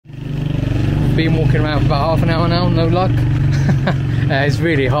Been walking around for about half an hour now, no luck. It's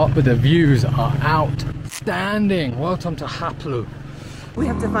really hot, but the views are outstanding. Welcome to Khaplu. We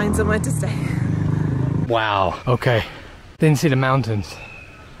have to find somewhere to stay. Wow, okay. Didn't see the mountains.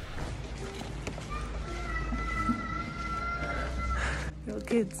 Little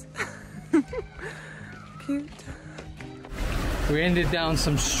kids. Cute. We ended down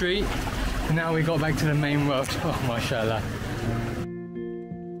some street and now we got back to the main road. Oh, mashallah.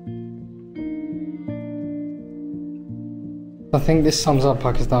 I think this sums up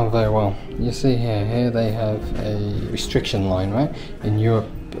Pakistan very well. You see here they have a restriction line, right? In Europe,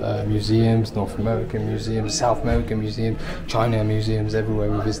 museums, North American museums, South American museums, China museums, everywhere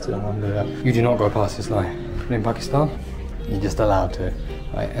we visited, alhamdulillah, you do not go past this line. But in Pakistan, you're just allowed to,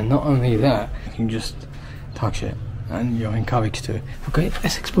 right? And not only that, you can just touch it, and you're encouraged to. Okay,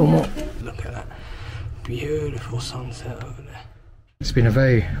 let's explore more. Look at that beautiful sunset over there. It's been a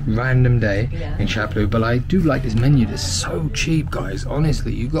very random day in Khaplu, but I do like this menu. It's so cheap, guys.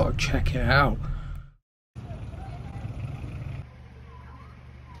 Honestly, you gotta check it out.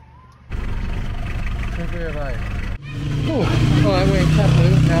 Oh, alright, we're in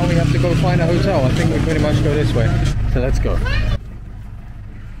Khaplu. Now we have to go find a hotel. I think we pretty much go this way. So let's go.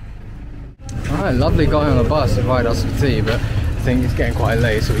 Alright, lovely guy on the bus invited us for tea, but I think it's getting quite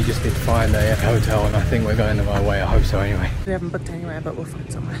late, so we just need to find a hotel, and I think we're going the right way. I hope so anyway. We haven't booked anywhere, but we'll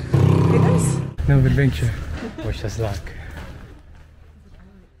find somewhere. Okay, nice. No adventure. Wish us luck.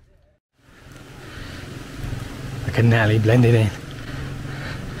 Like a Nally blended in.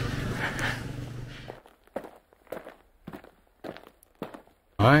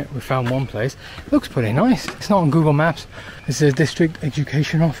 Alright, we found one place. Looks pretty nice. It's not on Google Maps. This is a district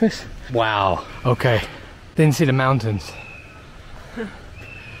education office. Wow, okay. Didn't see the mountains.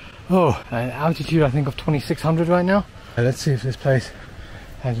 Oh, an altitude I think of 2600 right now. Let's see if this place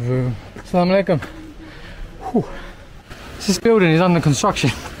has room. Assalamu alaikum. Whew. This building is under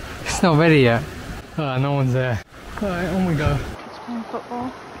construction. It's not ready yet. No one's there. Alright, on we go. Kids playing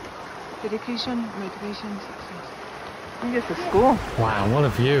football. Education, motivation, success. I think it's a school. Wow, what a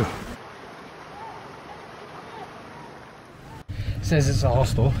view. It says it's a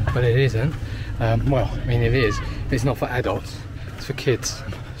hostel, but it isn't. Well, I mean it is, but it's not for adults, it's for kids.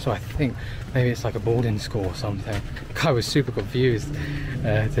 So I think maybe it's like a boarding school or something. The guy was super confused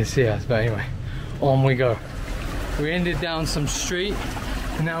to see us, but anyway, on we go. We ended down some street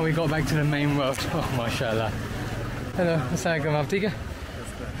and now we got back to the main road. Oh, mashallah. Hello, assalamu alaikum.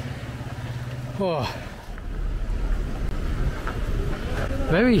 Oh.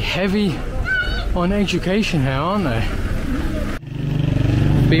 Very heavy on education here, aren't they?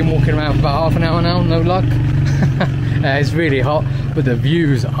 Been walking around for about half an hour now, no luck. It's really hot, but the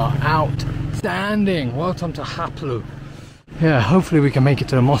views are outstanding. Welcome to Khaplu. Yeah, hopefully we can make it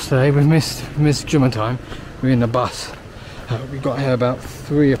to the mosque today. We've missed Jummah time. We're in the bus. We got here about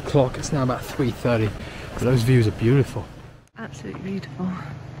 3 o'clock. It's now about 3:30. But those views are beautiful. Absolutely beautiful.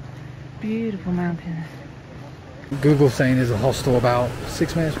 Beautiful mountains. Google's saying there's a hostel about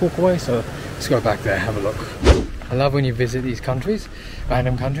 6 minutes walk away, so let's go back there, have a look. I love when you visit these countries,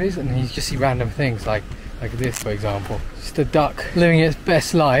 random countries, and you just see random things like this, for example. Just a duck living its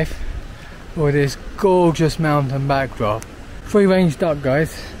best life with this gorgeous mountain backdrop. Free-range duck,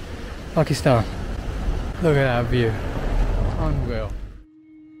 guys. Pakistan. Look at that view. Unreal.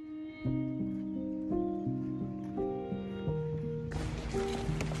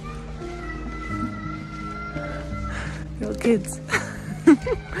 Little kids.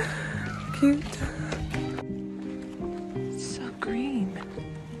 Cute. So green.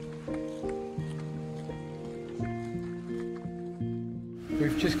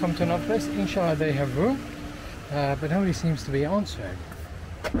 We've just come to another place. Inshallah they have room, but nobody seems to be answering.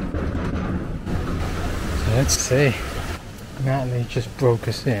 So let's see. Natalie just broke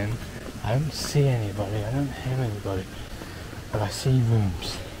us in. I don't see anybody, I don't hear anybody, but I see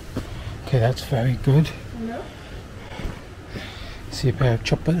rooms. Okay, that's very good. Hello? See a pair of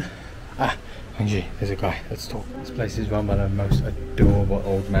choppers. Ah, Hanji, there's a guy. Let's talk. This place is run by the most adorable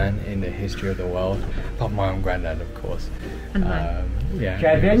old man in the history of the world. Apart from my own granddad, of course. Yeah.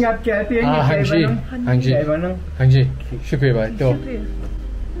 Hanji, shukriya bhai. Do.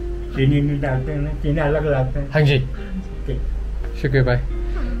 Hanji. Shukriya bhai.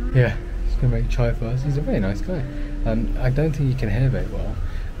 Yeah, he's gonna make chai for us. He's a very nice guy. I don't think he can hear very well.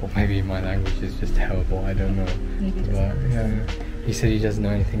 Or maybe my language is just terrible, I don't know. But, yeah, he said he doesn't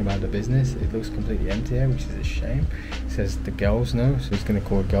know anything about the business. It looks completely empty here, which is a shame. He says the girls know, so he's going to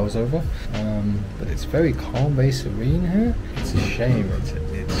call the girls over. But it's very calm, very serene here. It's a shame,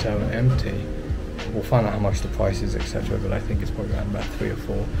 it's so empty. We'll find out how much the price is, etc. But I think it's probably around about 3 or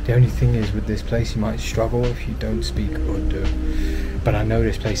 4. The only thing is with this place, you might struggle if you don't speak Urdu. But I know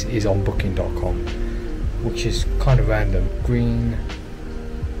this place is on booking.com, which is kind of random. Green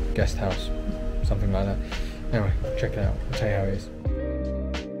guest house, something like that. Anyway, check it out. I'll tell you how it is.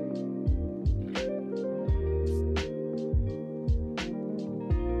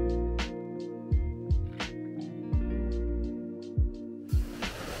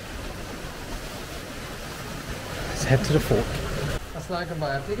 Let's head to the fort.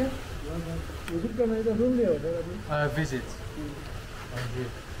 Visit. Thank you.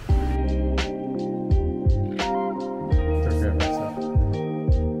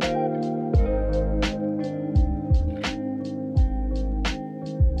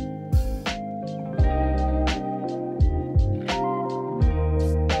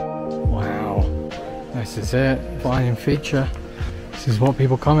 Wow, this is it. Flying feature. This is what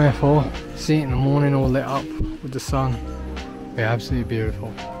people come here for. See it in the morning all lit up with the sun. Be absolutely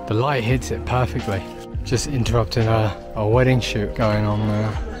beautiful. The light hits it perfectly. Just interrupting a wedding shoot going on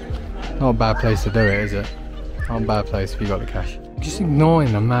there. Not a bad place to do it, is it? Not a bad place if you got the cash. Just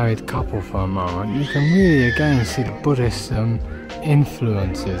ignoring the married couple for a moment, you can really again see the Buddhist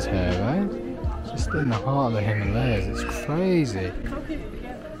influences here, right? Just in the heart of the Himalayas. It's crazy.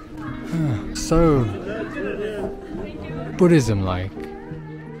 So Buddhism-like.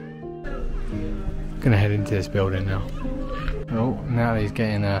 Gonna head into this building now. Oh, now he's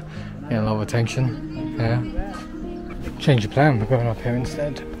getting a lot of attention. Yeah. Change of plan, we're going up here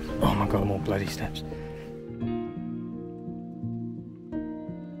instead. Oh my god, more bloody steps.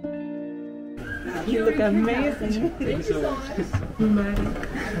 You look amazing.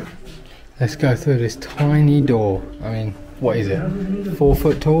 Let's go through this tiny door. I mean, what is it? 4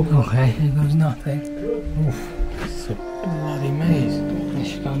 foot tall? Okay, here goes nothing. Oof, it's a bloody maze. Here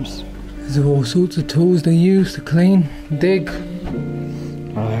she comes. There's all sorts of tools they use to clean, dig.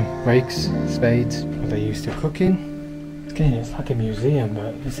 Rakes, spades, what they used to cook in. Again, it's like a museum,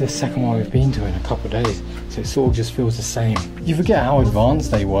 but it's the second one we've been to in a couple of days, so it sort of just feels the same. You forget how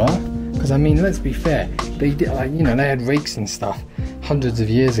advanced they were, because I mean, let's be fair, they did, like, you know, they had rakes and stuff hundreds of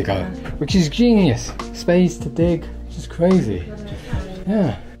years ago, which is genius. Spades to dig, just crazy.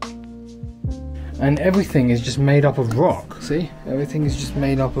 Yeah. And everything is just made up of rock, see? Everything is just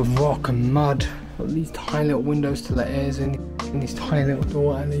made up of rock and mud. Got these tiny little windows to let air in, and these tiny little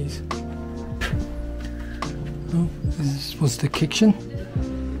door alleys. Oh, this was the kitchen.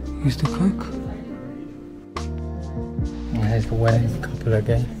 Used to cook. And there's the wedding couple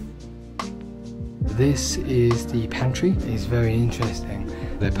again. This is the pantry. It's very interesting.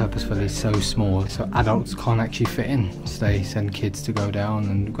 They're purposefully so small so adults can't actually fit in. So they send kids to go down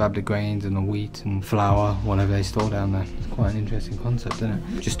and grab the grains and the wheat and flour, whatever they store down there. It's quite an interesting concept, isn't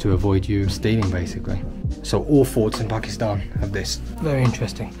it? Just to avoid you stealing, basically. So all forts in Pakistan have this. Very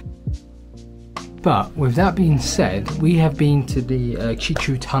interesting. But with that being said, we have been to the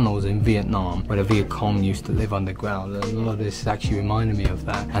Khaplu tunnels in Vietnam, where the Viet Cong used to live underground. A lot of this actually reminded me of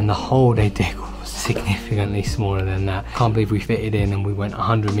that. And the hole they dig was significantly smaller than that. Can't believe we fitted in and we went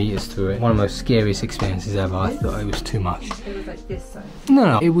 100 meters through it. One of the most scariest experiences ever. I thought it was too much. It was like this size.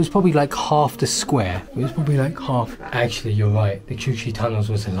 No, it was probably like half the square. It was probably like half. Actually, you're right. The Khaplu tunnels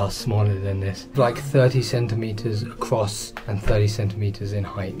was a lot smaller than this. Like 30 centimeters across and 30 centimeters in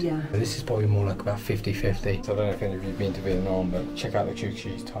height. Yeah. This is probably more like about 50-50. So I don't know if any of you've been to Vietnam, but check out the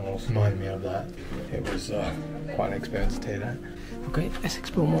Khaplu tunnels. Remind me of that. It was quite an experience to hear that. Okay, let's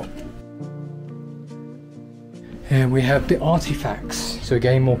explore more. Here we have the artifacts. So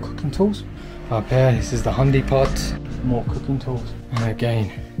again, more cooking tools. Up here, this is the handi pot. More cooking tools. And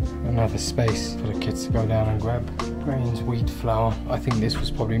again, another space for the kids to go down and grab. Grains, wheat, flour. I think this was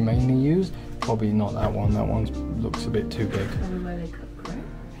probably mainly used. Probably not that one. That one looks a bit too big. Where they cook, right?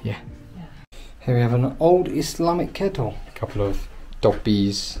 Yeah. Here we have an old Islamic kettle. A couple of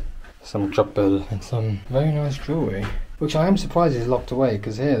doppies, some chappal, and some very nice jewellery. Which I am surprised is locked away,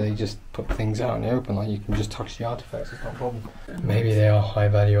 because here they just put things out in the open, like you can just touch the artifacts, it's not a problem. Maybe they are high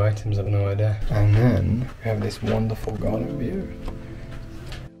value items, I've no idea. And then we have this wonderful garden view.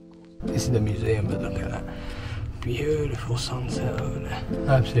 This is the museum, but look at that. Beautiful sunset over there.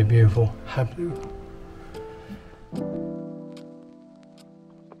 Absolutely beautiful. Khaplu.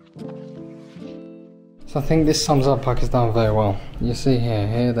 So I think this sums up Pakistan very well. You see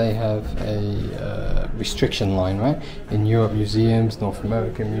here they have a restriction line, right? In Europe, museums, North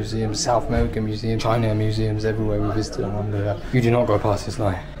American museums, South American museums, China museums, everywhere we visited alhamdulillah. You do not go past this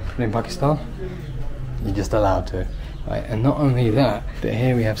line. But in Pakistan, you're just allowed to. Right? And not only that, but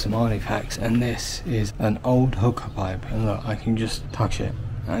here we have some artifacts, and this is an old hookah pipe. And look, I can just touch it,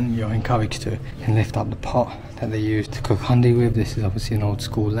 and you're encouraged to and lift up the pot that they use to cook handi with. This is obviously an old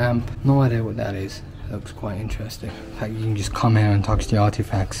school lamp. No idea what that is. It looks quite interesting. In fact, you can just come here and touch the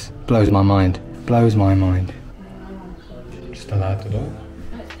artifacts. Blows my mind. Blows my mind. Just allowed to do it.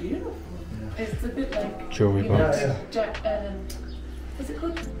 That's beautiful. It's a bit like Jewelry box. What's it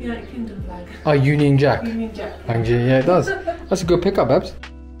called? United Kingdom flag. Oh, Union Jack. Union Jack. Yeah, it does. That's a good pickup, Babs.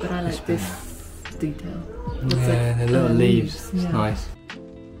 But I like this detail. Yeah, the little leaves. It's nice.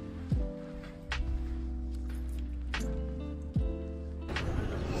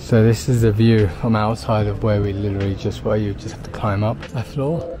 So this is the view from outside of where we literally where you just have to climb up that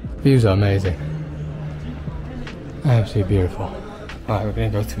floor. Views are amazing. Absolutely beautiful. Alright, we're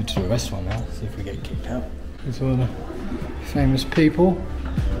going to go through to the restaurant now, see if we get kicked out. There's all the famous people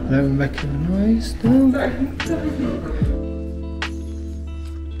I don't recognise them.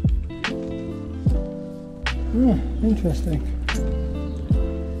 Oh, interesting.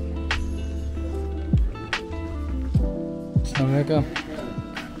 So there we go.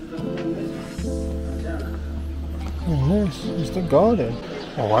 Oh, this is the garden.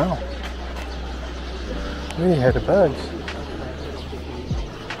 Oh wow. Really hear the birds.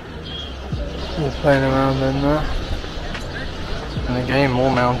 All playing around in there. And again,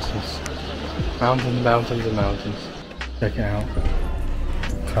 more mountains. Mountains, mountains and mountains. Check it out.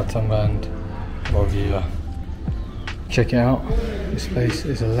 Katamband Bogila. Check it out. This place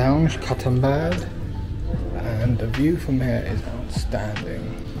is a lounge, Katamband. And the view from here is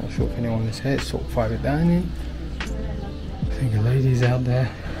outstanding. Not sure if anyone is here, it's sort of private dining. I think a lady's out there.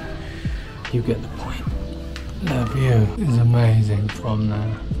 You get the point. The view is amazing from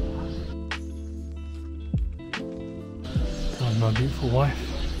there. That's my beautiful wife.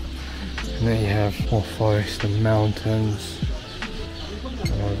 And then you have more forest and mountains.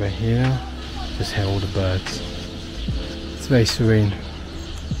 And over here, just hear all the birds. It's very serene.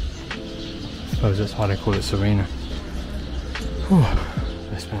 I suppose that's why they call it Serena. Whew.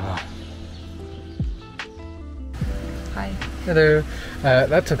 Bismillah. Hi. Hello.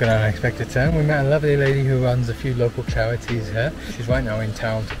 That took an unexpected turn. We met a lovely lady who runs a few local charities here. She's right now in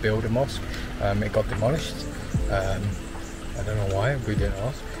town to build a mosque. It got demolished. I don't know why, we didn't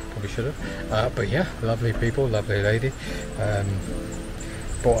ask. Probably should have. But yeah, lovely people, lovely lady.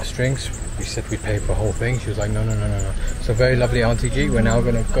 Bought us drinks. We said we'd pay for the whole thing. She was like, no. So very lovely Auntie G. We're now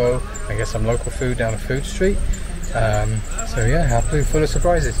going to go and get some local food down a food street. So yeah, Khaplu full of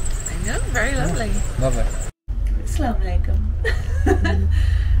surprises. I know, very lovely. Yeah, lovely. Assalamu alaikum.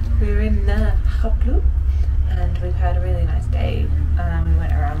 We're in Khaplu and we've had a really nice day. We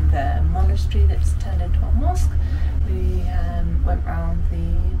went around the monastery that's turned into a mosque. We went around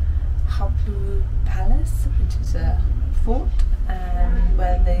the Khaplu Palace, which is a fort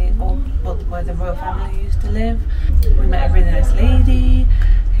where the royal family used to live. We met a really nice lady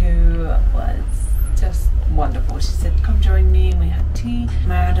who was just wonderful. She said, come join me, and we had tea.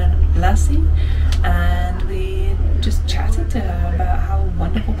 Married Lassie, and we just chatted to her about how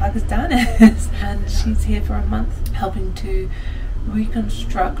wonderful Pakistan is. And she's here for a month helping to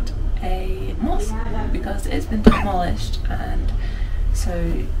reconstruct a mosque because it's been demolished, and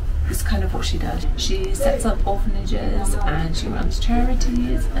so it's kind of what she does. She sets up orphanages and she runs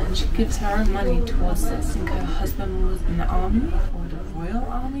charities and she gives her own money towards this. I think her husband was in the army or the royal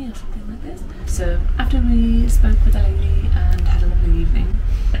army or something like this. So after we spoke with the lady and had a lovely evening,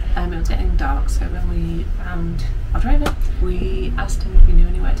 it was getting dark, so when we found our driver, we asked him if he knew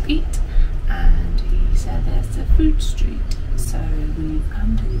anywhere to eat, and he said there's a food street. So we've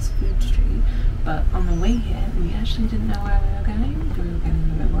come to this food street, but on the way here we actually didn't know where we were going. We were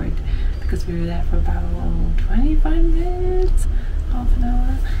getting a bit worried because we were there for about 25 minutes, half an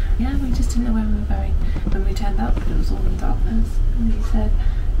hour. Yeah, we just didn't know where we were going. When we turned up, it was all in darkness, and he said,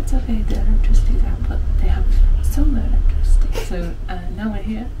 it's okay, the electricity's out, but they have solar electricity. So now we're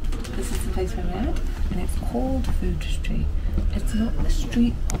here. This is the place where we're at, and it's called Food Street. It's not a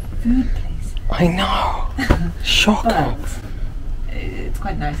street of food place. I know! Shocker! It's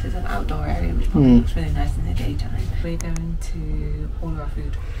quite nice. It's an outdoor area which probably looks really nice in the daytime. We're going to order our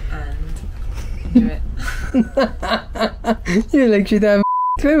food and enjoy it. You literally don't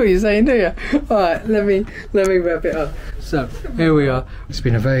clue what you're saying, do you? Alright, let me wrap it up. So, here we are. It's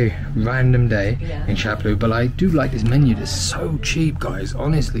been a very random day in Khaplu, but I do like this menu. It's so cheap, guys.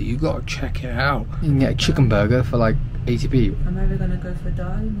 Honestly, you gotta check it out. You can get a chicken burger for like 80p. I'm either gonna go for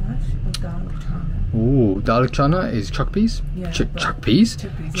dal mash or dal chana. Ooh, dal chana is chickpeas? Yeah, chickpeas?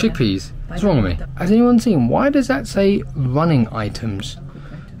 Chickpeas. What's wrong with me? Has anyone seen? Why does that say running items?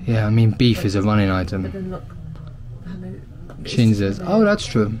 Yeah, I mean beef is a running item. But then look, Chinzes. Oh, that's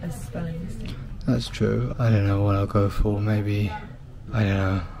true. a spelling mistake. That's true. I don't know what I'll go for. Maybe I don't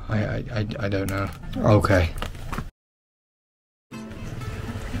know. I don't know. Okay.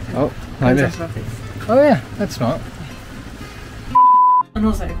 Oh, like this. Oh yeah, that's smart. And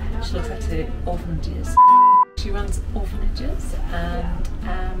also, she looks after orphanages. She runs orphanages and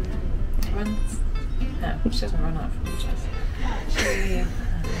runs. No, she doesn't run orphanages.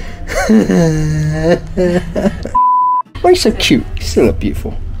 Why are you so cute? You still look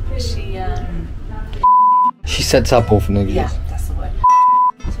beautiful. She sets up orphanages. Yeah, that's the word.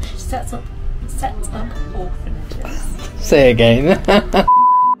 So she sets up orphanages. Say it again.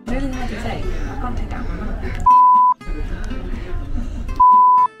 Really hard to say. I can't take that.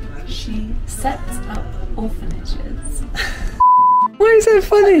 She sets up orphanages. Why is that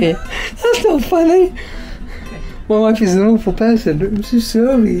funny? That's not funny. My wife is an awful person. I'm so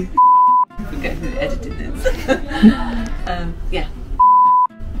sorry. Forget who edited this. Yeah.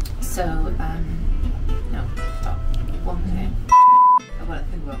 So, no, stop. One thing. I've got to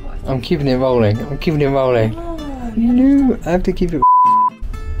think about what I'm keeping it rolling. I'm keeping it rolling. Oh, No, I have to keep it.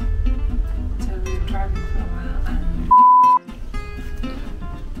 So we were driving for a while and...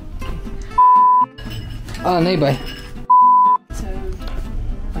 Ah, neighbour. So,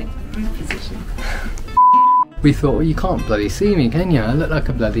 like, reposition. We thought, well, you can't bloody see me, can you? I look like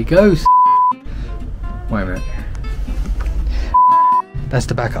a bloody ghost. Wait a minute. That's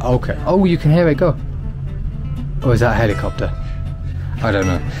the back. Okay. Oh, you can hear it go. Or is that a helicopter? I don't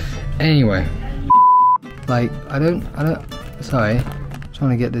know. Anyway. Like, I don't, sorry. I'm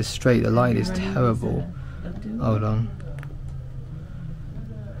trying to get this straight. The light is terrible. Hold on.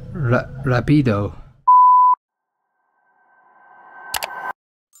 Rapido.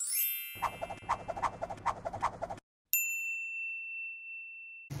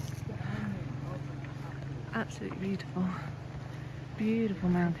 Absolutely beautiful. Beautiful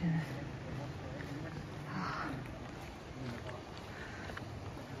mountains.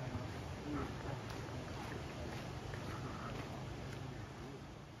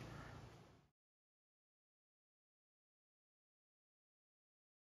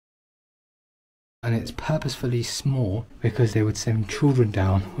 And it's purposefully small because they would send children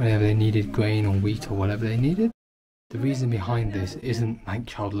down whenever they needed grain or wheat or whatever they needed. The reason behind this isn't like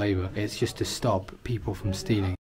child labour, it's just to stop people from stealing.